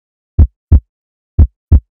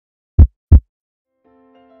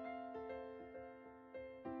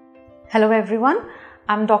Hello everyone,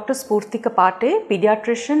 I'm Dr. Spoorti Kapate,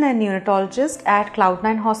 pediatrician and neonatologist at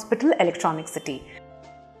Cloudnine Hospital, Electronic City.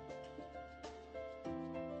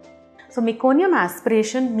 So meconium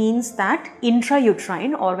aspiration means that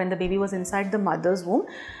intrauterine, or when the baby was inside the mother's womb,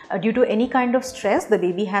 due to any kind of stress, the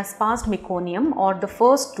baby has passed meconium or the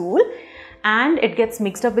first stool, and it gets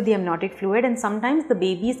mixed up with the amniotic fluid, and sometimes the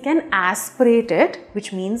babies can aspirate it,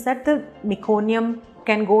 which means that the meconium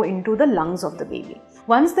can go into the lungs of the baby.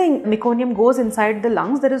 Once the meconium goes inside the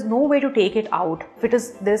lungs, there is no way to take it out.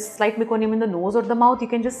 If there's slight meconium in the nose or the mouth, you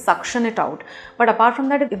can just suction it out. But apart from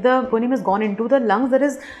that, if the meconium has gone into the lungs, there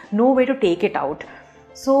is no way to take it out.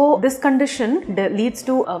 So this condition leads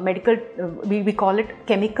to we call it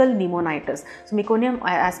chemical pneumonitis. So meconium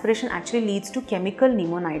aspiration actually leads to chemical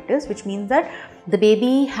pneumonitis, which means that the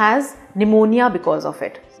baby has pneumonia because of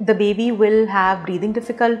it. The baby will have breathing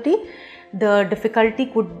difficulty. The difficulty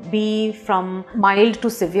could be from mild to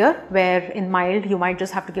severe, where in mild you might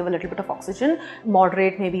just have to give a little bit of oxygen.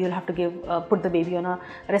 Moderate, maybe you'll have to put the baby on a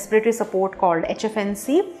respiratory support called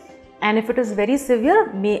HFNC. And if it is very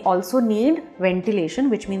severe, may also need ventilation,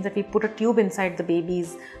 which means that we put a tube inside the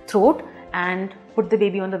baby's throat and put the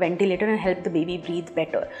baby on the ventilator and help the baby breathe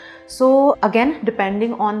better. So again,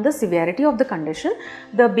 depending on the severity of the condition,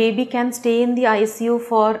 the baby can stay in the ICU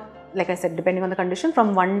for, like I said, depending on the condition,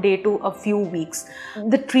 from 1 day to a few weeks.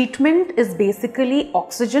 The treatment is basically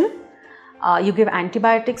oxygen. You give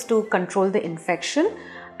antibiotics to control the infection,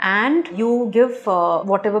 and you give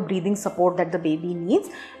whatever breathing support that the baby needs,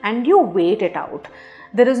 and you wait it out.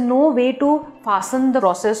 There is no way to fasten the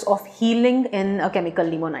process of healing in a chemical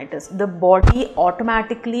pneumonitis. The body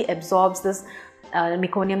automatically absorbs this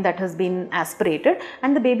meconium that has been aspirated,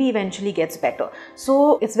 and the baby eventually gets better.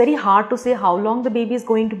 So it's very hard to say how long the baby is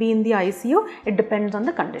going to be in the ICU. It depends on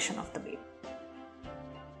the condition of the baby.